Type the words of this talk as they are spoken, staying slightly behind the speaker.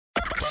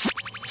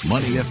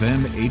Money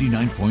FM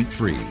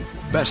 89.3.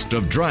 Best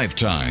of Drive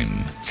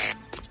Time.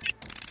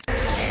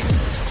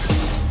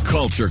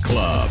 Culture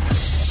Club.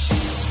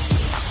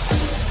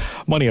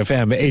 Money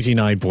FM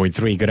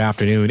 89.3. Good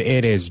afternoon.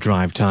 It is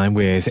Drive Time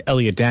with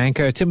Elliot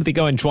Danker, Timothy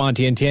Go, and Chuan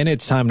Tien Tien.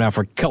 It's time now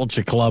for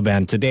Culture Club,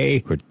 and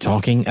today we're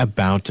talking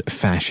about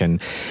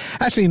fashion.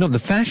 Actually, the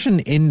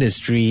fashion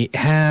industry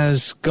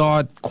has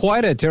got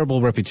quite a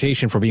terrible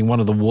reputation for being one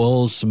of the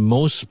world's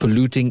most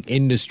polluting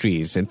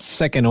industries. It's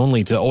second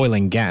only to oil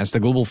and gas.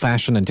 The global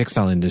fashion and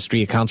textile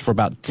industry accounts for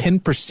about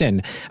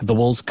 10% of the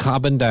world's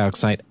carbon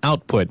dioxide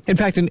output. In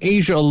fact, in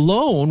Asia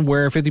alone,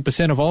 where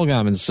 50% of all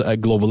garments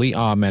globally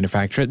are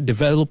manufactured,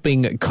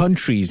 developing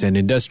countries and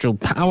industrial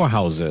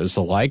powerhouses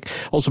alike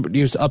also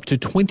produce up to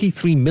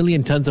 23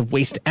 million tons of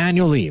waste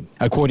annually.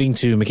 According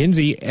to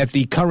McKinsey, at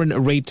the current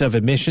rate of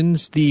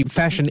emissions, the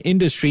fashion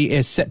industry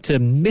is set to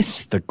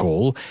miss the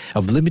goal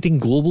of limiting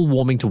global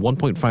warming to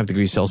 1.5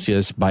 degrees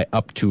Celsius by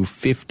up to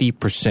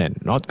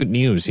 50%. Not good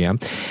news, yeah?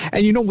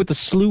 And with the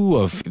slew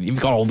of, you've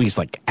got all these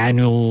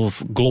annual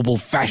global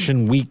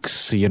fashion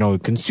weeks,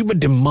 consumer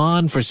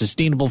demand for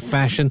sustainable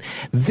fashion.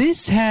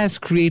 This has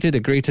created a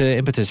greater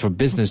impetus for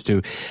business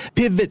to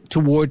pivot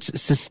towards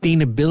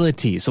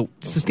sustainability. So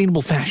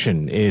sustainable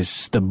fashion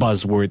is the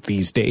buzzword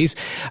these days.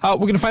 We're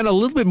going to find out a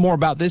little bit more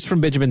about this from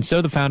Benjamin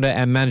So, the founder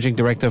and managing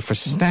director for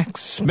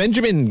Stax.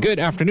 Benjamin, good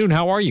afternoon.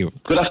 How are you?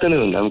 Good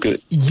afternoon. I'm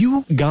good.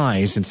 You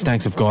guys in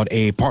Stax have got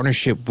a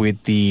partnership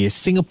with the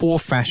Singapore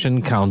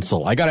Fashion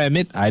Council. I got to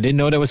admit, I didn't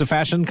know there was a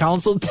fashion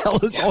council.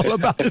 Tell us all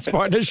about this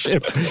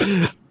partnership.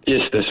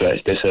 Yes, that's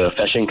right. There's a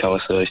fashion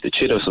council. It's the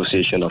trade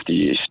association of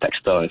the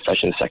textile and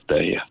fashion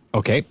sector here.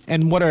 Okay.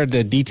 And what are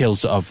the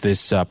details of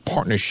this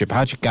partnership?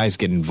 How'd you guys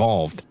get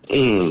involved?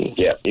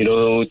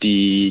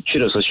 The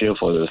trade association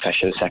for the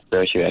fashion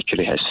sector here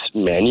actually has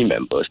many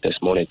members. There's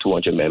more than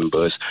 200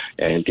 members,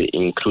 and they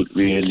include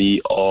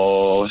really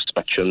all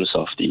spectrums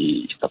of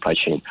the supply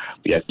chain.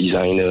 We have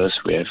designers,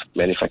 we have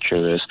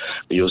manufacturers,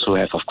 we also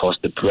have, of course,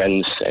 the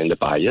brands and the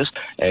buyers,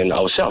 and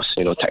ourselves,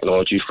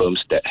 technology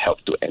firms that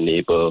help to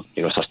enable,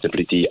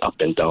 sustainability up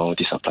and down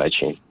the supply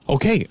chain.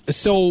 Okay,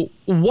 so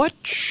what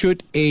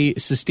should a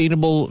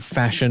sustainable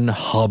fashion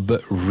hub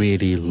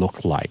really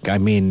look like? I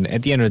mean,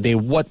 at the end of the day,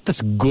 what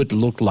does good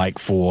look like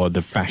for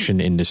the fashion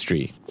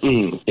industry?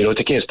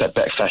 Taking a step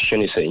back,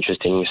 fashion is an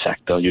interesting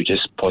sector. You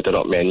just pointed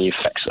out many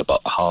facts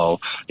about how,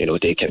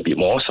 they can be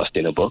more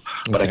sustainable.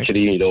 Okay. But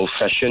actually,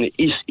 fashion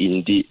is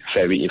indeed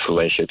very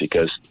influential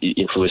because it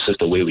influences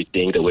the way we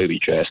think, the way we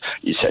dress.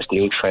 It sets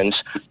new trends,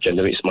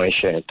 generates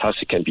mindshare, and thus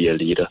it can be a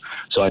leader.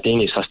 So I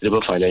think a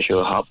sustainable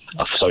fashion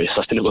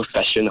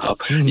hub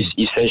is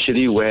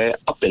essentially where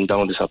up and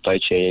down the supply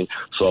chain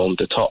from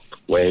the top,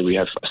 where we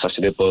have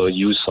sustainable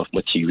use of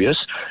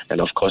materials, and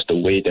of course the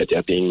way that they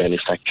are being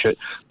manufactured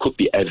could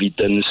be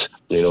evidence,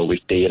 with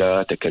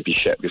data that can be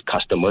shared with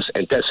customers,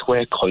 and that's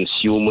where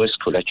consumers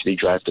could actually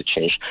drive the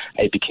change.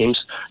 And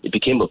it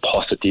became a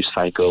positive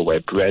cycle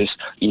where brands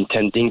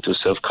intending to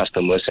serve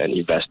customers and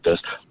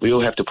investors will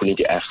have to put in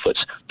the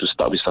efforts to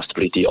start with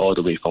sustainability all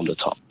the way from the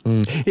top.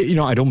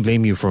 I don't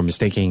blame you for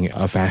mistaking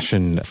a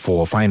fashion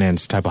for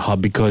finance type of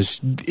hub, because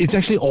it's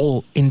actually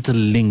all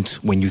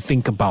interlinked when you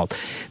think about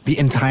the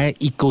entire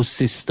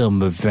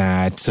ecosystem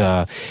that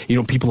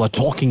people are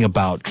talking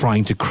about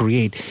trying to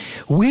create.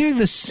 Where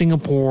does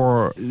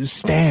Singapore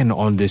stand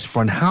on this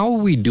front? How are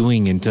we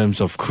doing in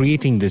terms of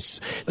creating this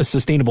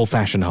sustainable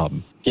fashion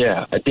hub?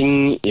 Yeah, I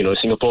think,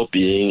 Singapore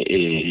being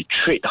a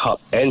trade hub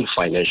and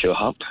financial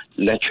hub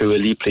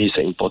naturally plays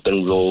an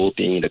important role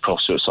being in the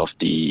crossroads of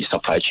the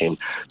supply chain.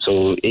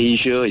 So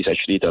Asia is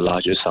actually the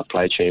largest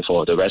supply chain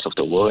for the rest of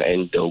the world,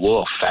 and the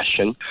world of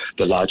fashion,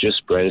 the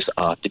largest brands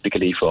are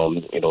typically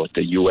from,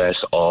 the US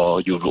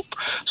or Europe.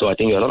 So I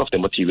think a lot of the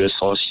material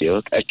source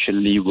here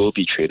actually will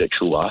be traded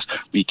through us.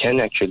 We can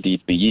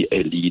actually be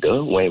a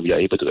leader when we are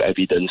able to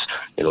evidence,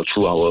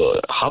 through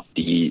our hub,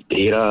 the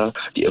data,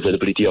 the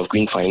availability of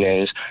green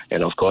finance,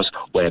 and of course,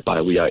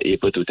 whereby we are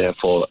able to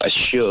therefore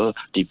assure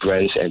the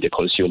brands and the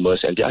consumers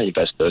and their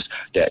investors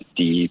that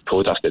the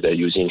products that they're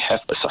using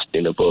have a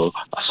sustainable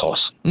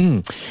source.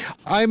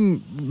 I'm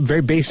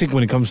very basic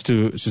when it comes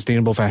to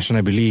sustainable fashion.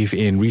 I believe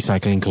in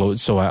recycling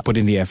clothes, so I put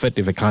in the effort.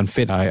 If it can't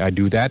fit, I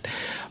do that.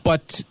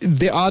 But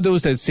there are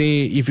those that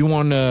say if you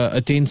want to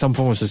attain some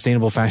form of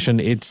sustainable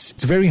fashion, it's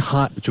very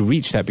hard to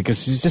reach that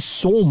because there's just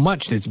so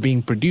much that's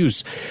being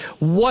produced.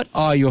 What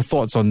are your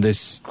thoughts on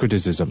this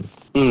criticism?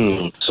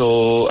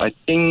 So I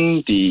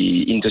think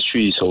the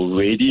industry is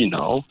already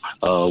now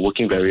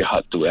working very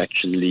hard to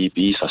actually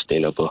be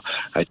sustainable.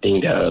 I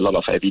think there are a lot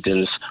of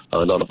evidence, a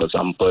lot of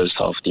examples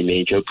of the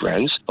major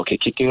brands,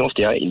 kicking off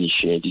their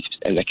initiatives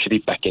and actually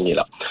backing it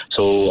up.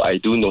 So I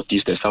do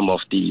notice that some of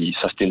the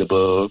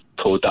sustainable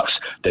products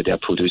that they are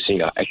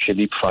producing are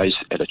actually priced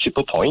at a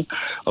cheaper point.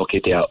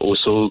 They are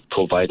also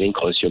providing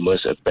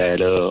consumers a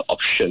better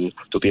option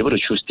to be able to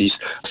choose these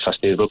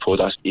sustainable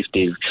products if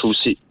they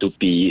choose it to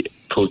be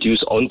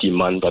produce on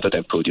demand rather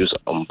than produce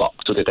on bulk,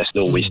 so that there's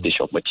no wastage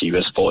of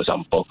materials, for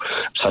example.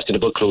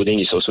 Sustainable clothing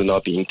is also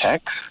now being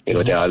tagged.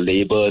 There are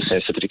labels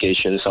and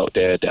certifications out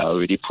there that are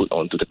already put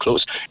onto the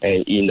clothes.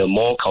 And in a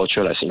more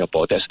culture like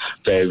Singapore, that's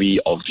very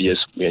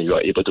obvious when you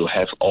are able to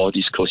have all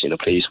these clothes in a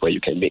place where you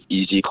can make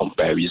easy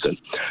comparison.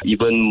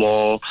 Even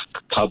more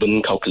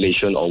carbon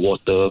calculation or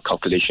water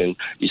calculation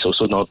is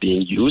also now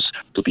being used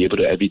to be able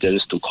to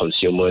evidence to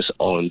consumers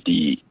on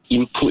the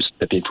inputs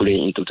that they're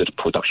putting into the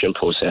production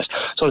process.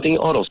 So I think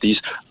all of these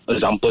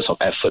examples of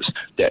efforts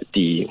that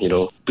the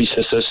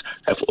businesses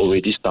have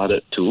already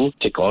started to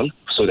take on,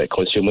 so that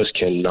consumers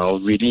can now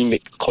really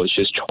make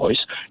conscious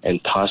choice and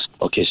thus,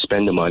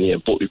 spend the money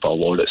and vote with our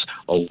wallets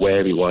on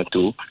where we want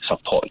to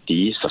support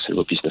the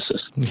sustainable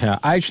businesses. Yeah,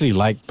 I actually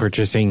like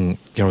purchasing,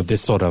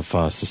 this sort of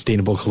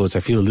sustainable clothes. I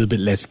feel a little bit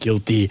less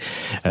guilty,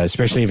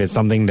 especially if it's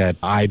something that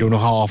I don't know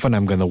how often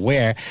I'm going to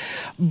wear.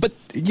 But,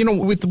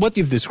 with what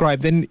you've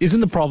described, then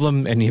isn't the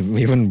problem, and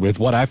even with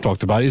what I've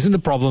talked about, isn't the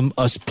problem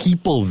us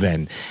people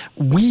then?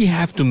 We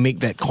have to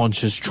make that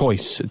conscious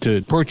choice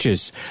to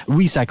purchase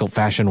recycled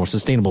fashion or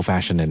sustainable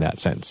fashion in that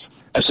sense.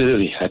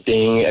 Absolutely. I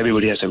think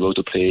everybody has a role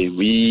to play.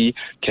 We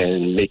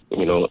can make,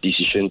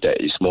 decision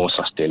that is more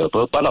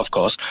sustainable. But of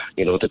course,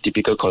 the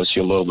typical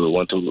consumer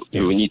will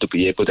need to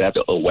be able to have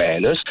the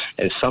awareness,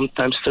 and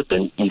sometimes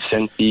certain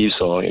incentives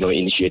or,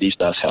 initiatives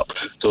does help.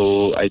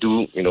 So I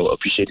do,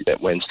 appreciate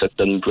that when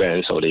certain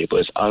brands or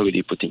labels are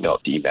really putting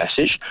out the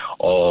message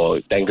or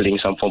dangling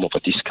some form of a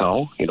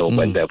discount,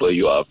 whenever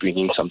you are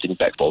bringing something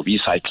back for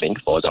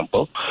recycling, for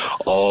example,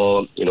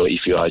 or,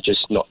 if you are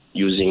just not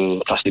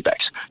using plastic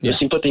bags. The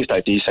simple things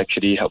like these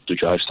actually help to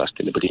drive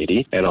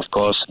sustainability. And of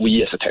course,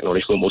 we as a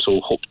technology firm also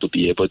hope to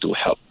be able to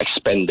help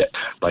expand that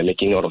by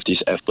making all of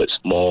these efforts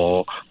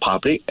more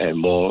public and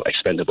more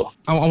expandable.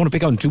 I want to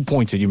pick on 2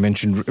 points that you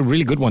mentioned,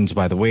 really good ones,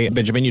 by the way.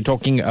 Benjamin, you're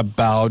talking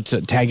about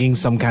tagging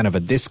some kind of a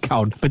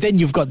discount, but then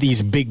you've got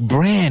these big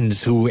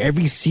brands who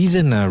every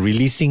season are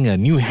releasing a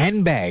new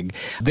handbag.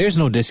 There's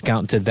no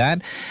discount to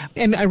that.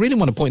 And I really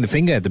want to point the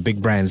finger at the big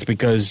brands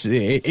because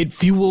it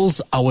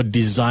fuels our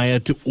desire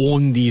to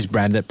own these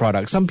branded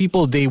products. Some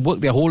people, they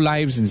work their whole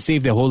lives and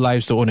save their whole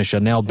lives to own a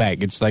Chanel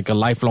bag. It's like a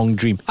lifelong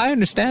dream. I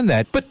understand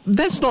that, but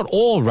that's not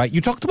all, right? You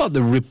talked about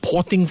the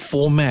reporting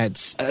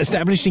formats,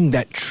 establishing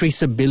that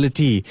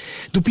traceability.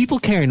 Do people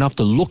care enough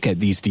to look at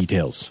these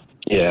details?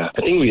 Yeah,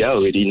 I think we are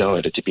already now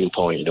at a tipping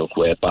point,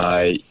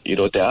 whereby,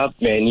 there are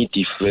many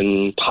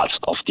different parts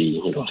of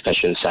the,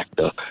 fashion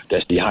sector.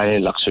 There's the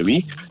high-end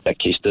luxury that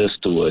caters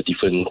to a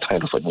different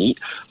kind of a need.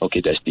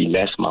 There's the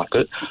mass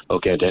market.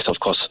 There's, of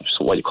course,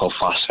 what you call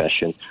fast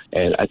fashion.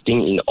 And I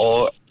think in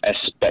all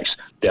aspects,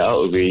 there are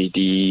already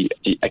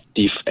the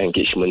active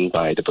engagement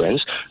by the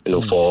brands,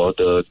 for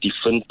the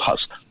different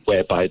parts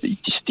whereby it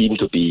is deemed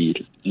to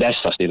be less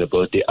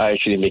sustainable, they are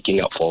actually making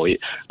up for it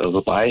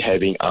by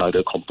having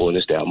other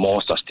components that are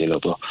more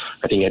sustainable.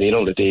 I think at the end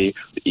of the day,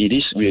 it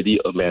is really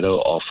a matter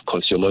of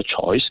consumer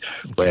choice,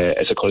 where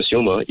as a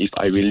consumer, if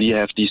I really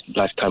have this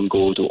lifetime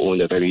goal to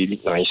own a very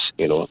nice,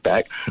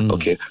 bag,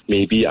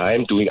 maybe I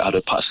am doing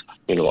other parts,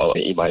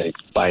 in my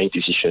buying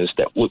decisions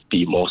that would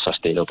be more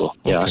sustainable.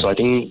 So I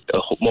think a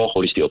more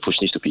holistic approach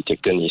needs to be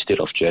taken instead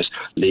of just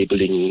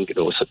labeling,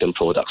 certain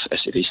products as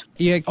it is.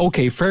 Yeah,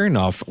 okay, fair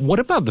enough. What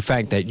about the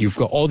fact that you've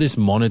got all this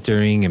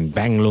monitoring and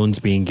bank loans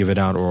being given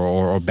out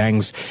or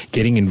banks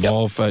getting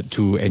involved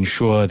to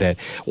ensure that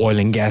oil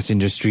and gas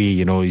industry,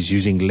 is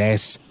using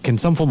less? Can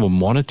some form of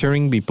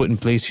monitoring be put in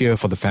place here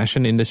for the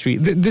fashion industry?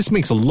 This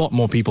makes a lot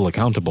more people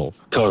accountable.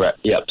 Correct.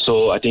 Yeah.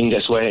 So I think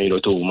that's why,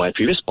 to my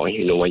previous point,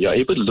 when you're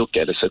able to look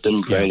at a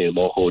certain brand in a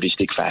more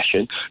holistic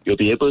fashion, you'll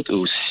be able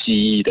to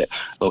see that,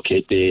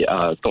 they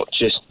are not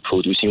just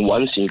producing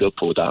one single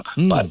product,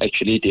 but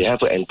actually they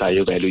have an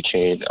entire value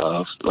chain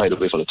right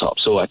away from the top.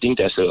 So I think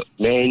there's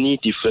many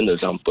different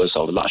examples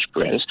of large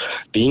brands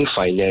being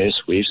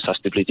financed with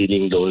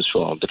sustainability loans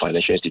from the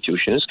financial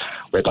institutions,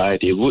 whereby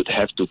they would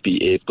have to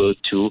be able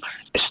to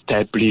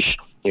establish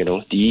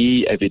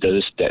the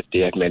evidence that they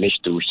have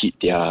managed to hit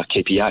their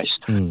KPIs.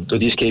 So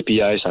these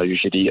KPIs are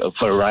usually a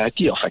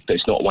variety of factors.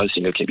 It's not one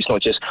single KPI. It's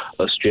not just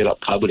a straight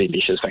up carbon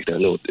emissions factor.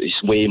 No,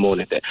 it's way more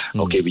than that.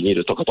 We need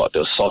to talk about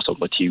the source of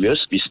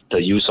materials,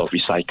 the use of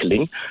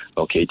recycling.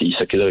 The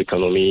circular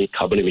economy,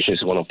 carbon emissions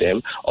is one of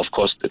them. Of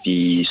course,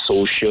 the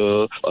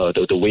social,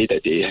 the way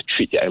that they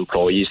treat their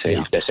employees, and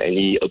if there's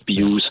any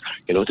abuse,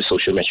 the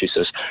social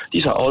matrices.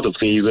 These are all the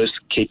various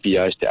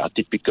KPIs that are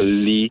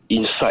typically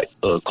inside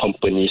a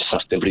company's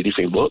sustainability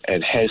framework,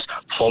 and hence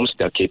forms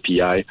their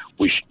KPI,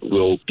 which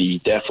will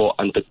be therefore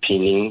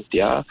underpinning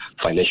their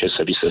financial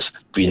services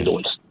green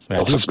loans.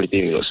 I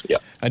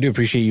do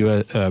appreciate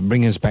you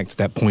bringing us back to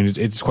that point.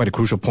 It's quite a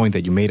crucial point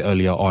that you made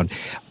earlier on.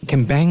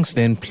 Can banks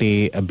then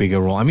play a bigger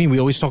role? I mean, we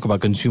always talk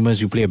about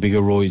consumers, you play a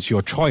bigger role. It's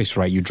your choice,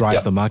 right? You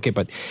drive the market.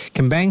 But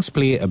can banks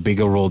play a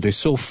bigger role? They're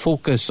so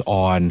focused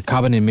on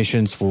carbon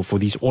emissions for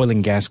these oil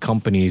and gas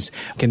companies.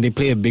 Can they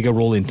play a bigger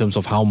role in terms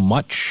of how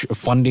much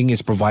funding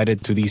is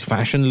provided to these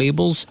fashion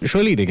labels?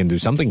 Surely they can do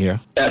something here.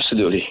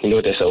 Absolutely.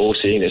 There's an old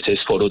saying that says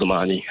follow the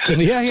money.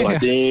 I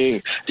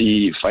think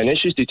the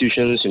financial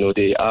institutions,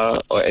 they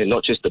are, and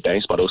not just the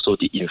banks, but also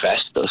the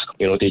investors,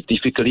 they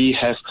typically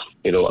have,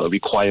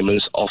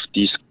 requirements of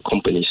these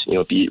companies,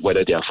 be it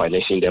whether they are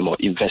financing them or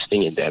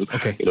investing in them,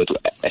 to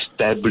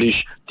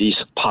establish these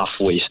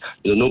pathways.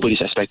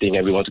 Nobody's expecting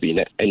anyone to be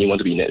net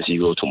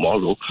zero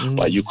tomorrow,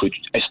 but you could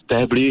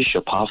establish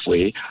a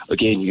pathway.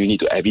 Again, you need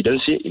to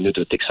evidence it, you need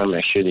to take some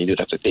action, you need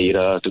to have the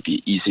data to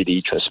be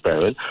easily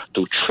transparent,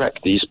 to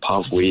track these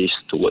pathways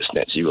towards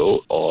net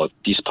zero or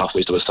these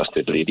pathways towards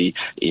sustainability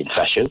in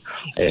fashion.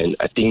 And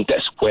I think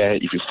that's where,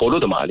 if you follow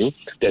the money,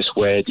 that's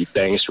where the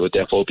banks will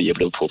therefore be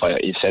able to provide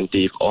an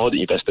incentive, or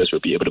the investors will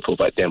be able to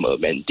provide them a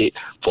mandate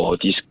for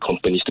these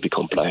companies to be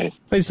compliant.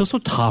 But it's also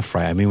tough,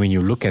 right? I mean, when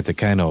you look at the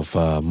kind of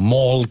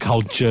mall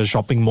culture,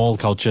 shopping mall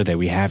culture that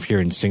we have here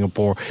in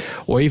Singapore,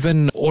 or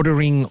even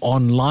ordering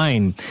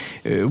online,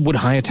 would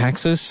higher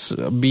taxes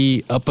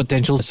be a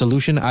potential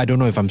solution? I don't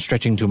know if I'm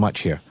stretching too much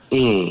here.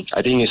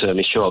 I think it's a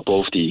mixture of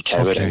both the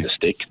carrot and the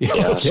stick.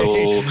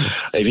 So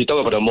if you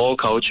talk about the mall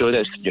culture,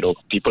 that's,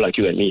 people like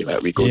you and me,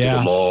 right? We go to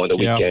the mall on the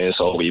weekends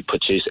or we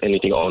purchase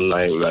anything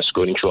online, we are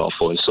scrolling through our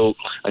phones. So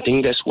I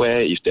think that's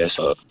where, if there's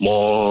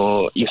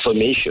more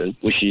information,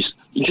 which is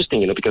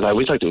interesting, because I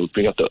always like to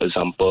bring up the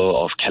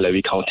example of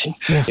calorie counting.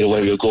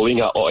 When we were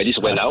growing up, or at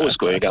least when I was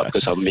growing up,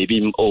 because I'm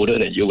maybe older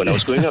than you, when I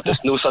was growing up,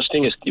 there's no such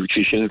thing as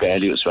nutrition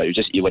values, right? You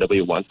just eat whatever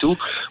you want to.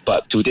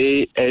 But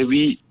today,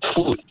 every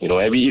food,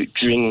 every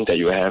drink that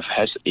you have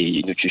has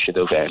a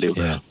nutritional value.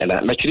 And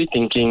I'm actually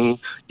thinking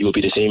it will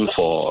be the same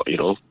for,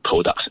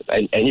 products,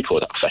 and any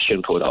product,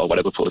 fashion product or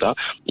whatever product,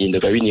 in the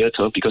very near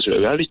term, because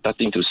we're already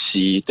starting to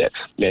see that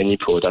many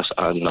products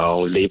are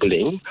now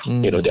labeling,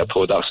 their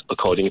products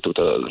according to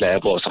the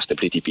level of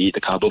sustainability, be it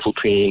the carbon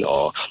footprint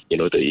or,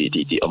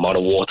 the amount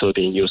of water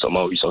being used,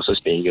 amount of resources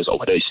being used, or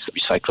whether it's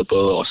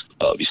recyclable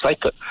or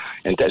recycled.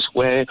 And that's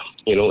where,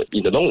 in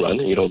the long run,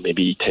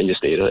 maybe 10 years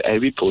later,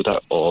 every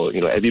product or,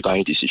 every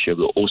buying decision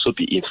will also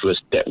be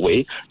influenced that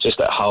way, just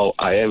like how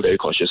I am very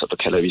conscious of the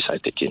calories I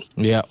take in.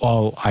 Yeah,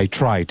 well, I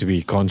try to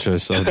be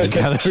conscious of the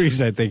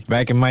calories I think.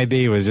 Back in my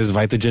day, it was just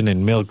Vitagen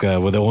and milk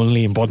were the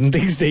only important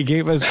things they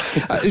gave us.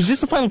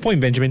 Just a final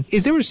point, Benjamin.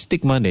 Is there a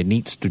stigma that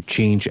needs to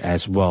change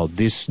as well?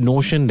 This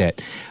notion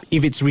that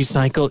if it's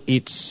recycled,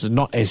 it's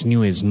not as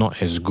new, it's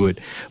not as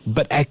good.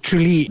 But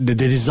actually, the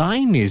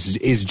design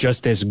is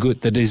just as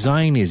good. The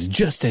design is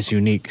just as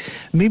unique.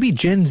 Maybe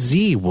Gen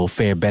Z will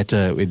fare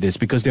better with this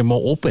because they're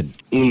more open.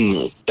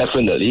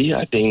 Definitely.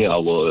 I think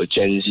our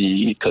Gen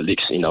Z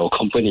colleagues in our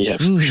company have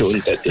shown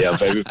that they are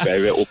very,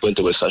 very open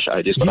to such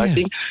ideas. But I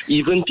think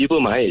even people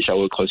my age, I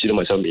would consider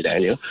myself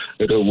millennial,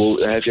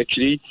 will have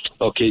actually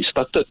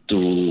started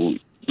to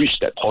reach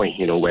that point,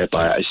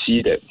 whereby I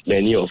see that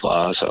many of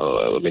us,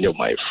 many of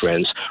my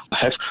friends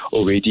have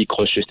already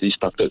consciously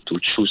started to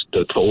choose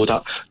the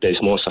product that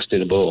is more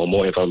sustainable or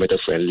more environmental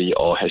friendly,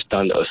 or has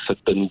done a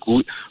certain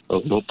good,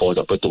 for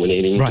example,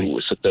 donating to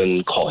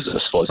certain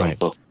causes, for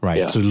example.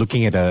 So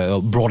looking at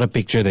a broader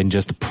picture than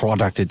just the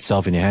product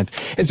itself in your hands.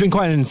 It's been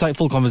quite an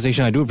insightful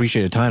conversation. I do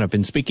appreciate the time. I've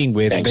been speaking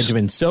with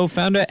Benjamin So,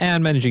 founder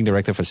and managing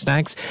director for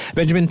Snacks.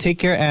 Benjamin, take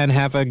care and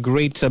have a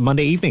great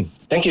Monday evening.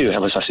 Thank you.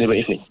 Have a sustainable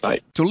evening. Bye.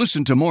 To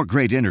listen to more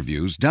great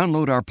interviews,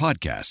 download our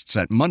podcasts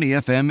at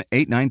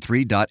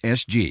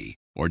moneyfm893.sg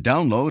or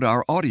download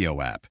our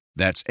audio app.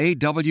 That's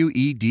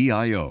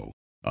AWEDIO.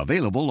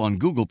 Available on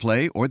Google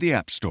Play or the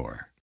App Store.